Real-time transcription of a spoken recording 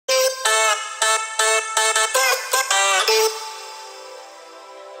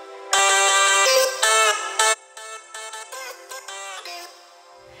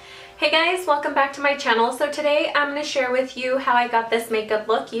Hey guys, welcome back to my channel. So today I'm going to share with you how I got this makeup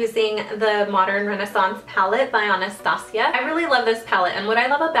look using the Modern Renaissance palette by Anastasia. I really love this palette, and what I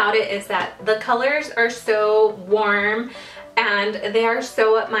love about it is that the colors are so warm and they are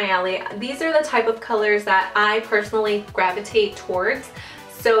so up my alley. These are the type of colors that I personally gravitate towards.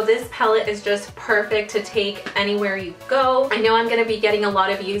 So this palette is just perfect to take anywhere you go. I know I'm going to be getting a lot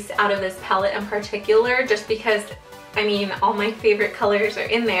of use out of this palette in particular just because, I mean, all my favorite colors are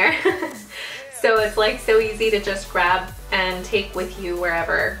in there. So it's like so easy to just grab and take with you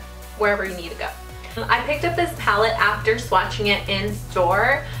wherever you need to go. I picked up this palette after swatching it in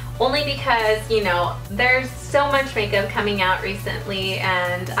store only because, you know, there's so much makeup coming out recently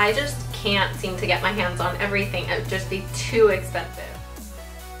and I just can't seem to get my hands on everything. It would just be too expensive.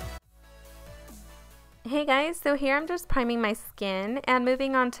 Hey guys, so here I'm just priming my skin and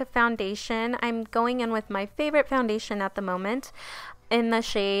moving on to foundation. I'm going in with my favorite foundation at the moment in the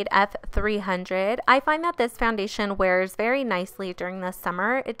shade F300. I find that this foundation wears very nicely during the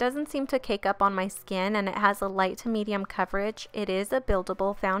summer. It doesn't seem to cake up on my skin and it has a light to medium coverage. It is a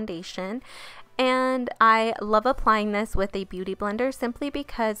buildable foundation. And I love applying this with a beauty blender simply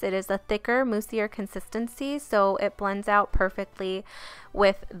because it is a thicker, moussier consistency, so it blends out perfectly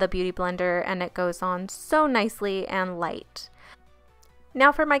with the beauty blender and it goes on so nicely and light.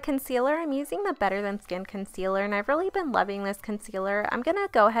 Now for my concealer, I'm using the Better Than Skin concealer and I've really been loving this concealer. I'm going to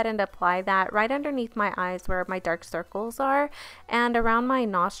go ahead and apply that right underneath my eyes where my dark circles are and around my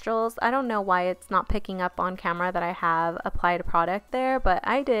nostrils. I don't know why it's not picking up on camera that I have applied a product there, but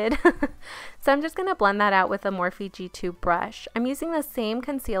I did. So I'm just going to blend that out with a Morphe G2 brush. I'm using the same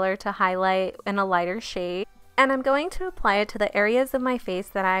concealer to highlight in a lighter shade, and I'm going to apply it to the areas of my face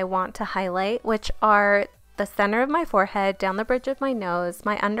that I want to highlight, which are the center of my forehead, down the bridge of my nose,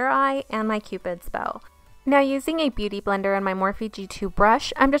 my under eye, and my Cupid's bow. Now using a beauty blender and my Morphe G2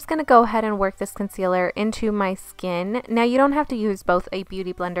 brush, I'm just going to go ahead and work this concealer into my skin. Now you don't have to use both a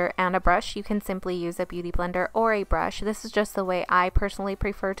beauty blender and a brush. You can simply use a beauty blender or a brush. This is just the way I personally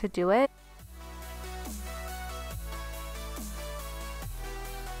prefer to do it.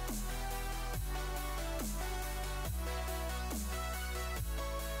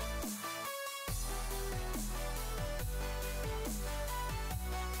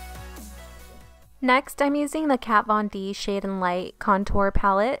 Next, I'm using the Kat Von D Shade and Light contour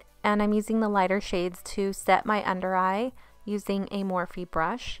palette, and I'm using the lighter shades to set my under eye using a Morphe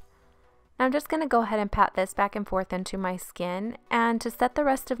brush. I'm just going to go ahead and pat this back and forth into my skin, and to set the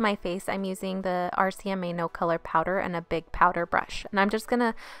rest of my face, I'm using the RCMA No Color powder and a big powder brush. And I'm just going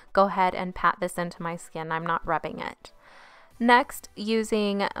to go ahead and pat this into my skin. I'm not rubbing it. Next,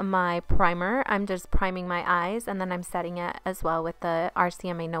 using my primer, I'm just priming my eyes, and then I'm setting it as well with the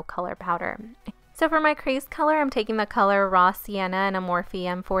RCMA No Color powder. So for my crease color, I'm taking the color Raw Sienna and a Morphe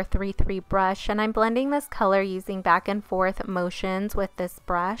M433 brush, and I'm blending this color using back and forth motions with this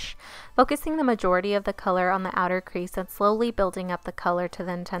brush, focusing the majority of the color on the outer crease and slowly building up the color to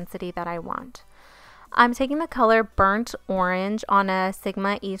the intensity that I want. I'm taking the color Burnt Orange on a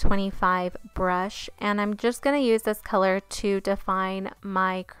Sigma E25 brush, and I'm just going to use this color to define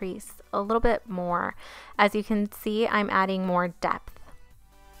my crease a little bit more. As you can see, I'm adding more depth.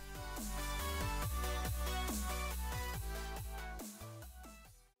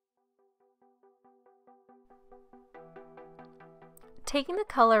 Taking the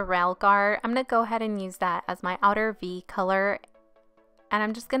color Railgar, I'm going to go ahead and use that as my outer V color, and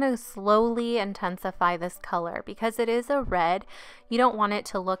I'm just going to slowly intensify this color because it is a red. You don't want it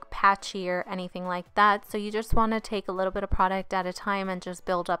to look patchy or anything like that, so you just want to take a little bit of product at a time and just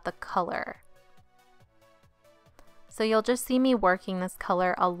build up the color. So you'll just see me working this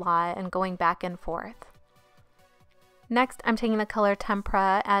color a lot and going back and forth. Next, I'm taking the color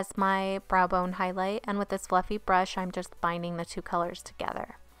Tempera as my brow bone highlight, and with this fluffy brush, I'm just binding the two colors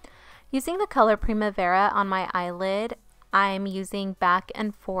together. Using the color Primavera on my eyelid, I'm using back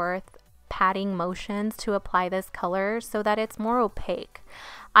and forth patting motions to apply this color so that it's more opaque.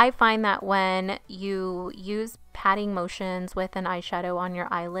 I find that when you use patting motions with an eyeshadow on your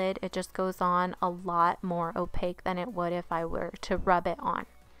eyelid, it just goes on a lot more opaque than it would if I were to rub it on.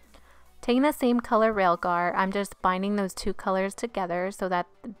 Taking the same color Railgar, I'm just binding those two colors together so that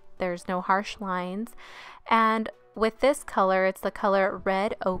there's no harsh lines. And with this color, it's the color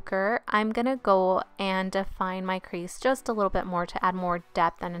Red Ochre, I'm going to go and define my crease just a little bit more to add more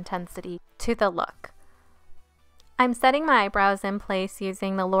depth and intensity to the look. I'm setting my eyebrows in place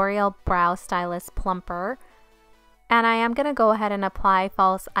using the L'Oreal Brow Stylist Plumper. And I am going to go ahead and apply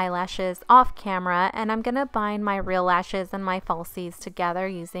false eyelashes off camera, and I'm going to bind my real lashes and my falsies together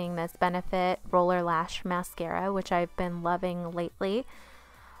using this Benefit Roller Lash Mascara, which I've been loving lately.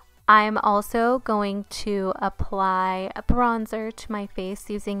 I'm also going to apply a bronzer to my face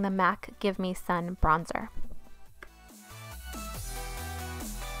using the MAC Give Me Sun bronzer.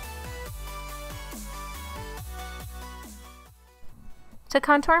 To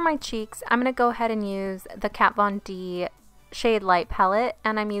contour my cheeks, I'm going to go ahead and use the Kat Von D Shade Light palette,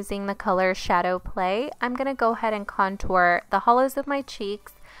 and I'm using the color Shadow Play. I'm going to go ahead and contour the hollows of my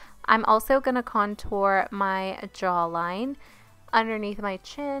cheeks. I'm also going to contour my jawline underneath my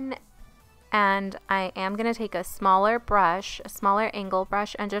chin, and I am going to take a smaller brush, a smaller angle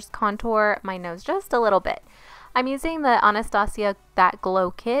brush, and just contour my nose just a little bit. I'm using the Anastasia That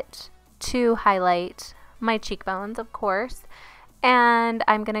Glow Kit to highlight my cheekbones, of course. And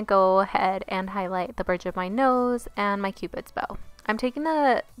I'm going to go ahead and highlight the bridge of my nose and my Cupid's bow. I'm taking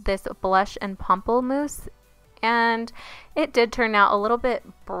this blush and Pamplemousse, and it did turn out a little bit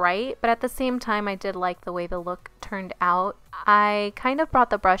bright, but at the same time I did like the way the look turned out. I kind of brought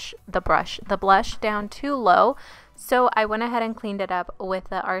the blush down too low, so I went ahead and cleaned it up with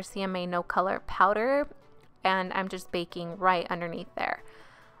the RCMA No Color powder, and I'm just baking right underneath there.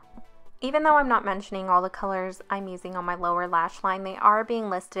 Even though I'm not mentioning all the colors I'm using on my lower lash line, they are being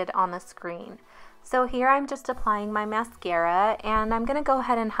listed on the screen. So here I'm just applying my mascara, and I'm going to go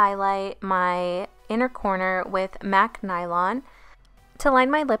ahead and highlight my inner corner with MAC Nylon. To line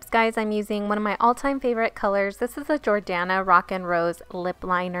my lips, guys, I'm using one of my all-time favorite colors. This is a Jordana Rock and Rose lip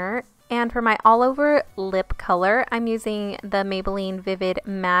liner. And for my all over lip color, I'm using the Maybelline Vivid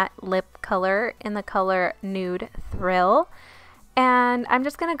Matte Lip Color in the color Nude Thrill. And I'm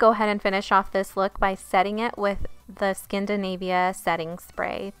just going to go ahead and finish off this look by setting it with the Skindinavia setting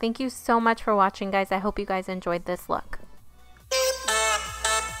spray. Thank you so much for watching, guys. I hope you guys enjoyed this look.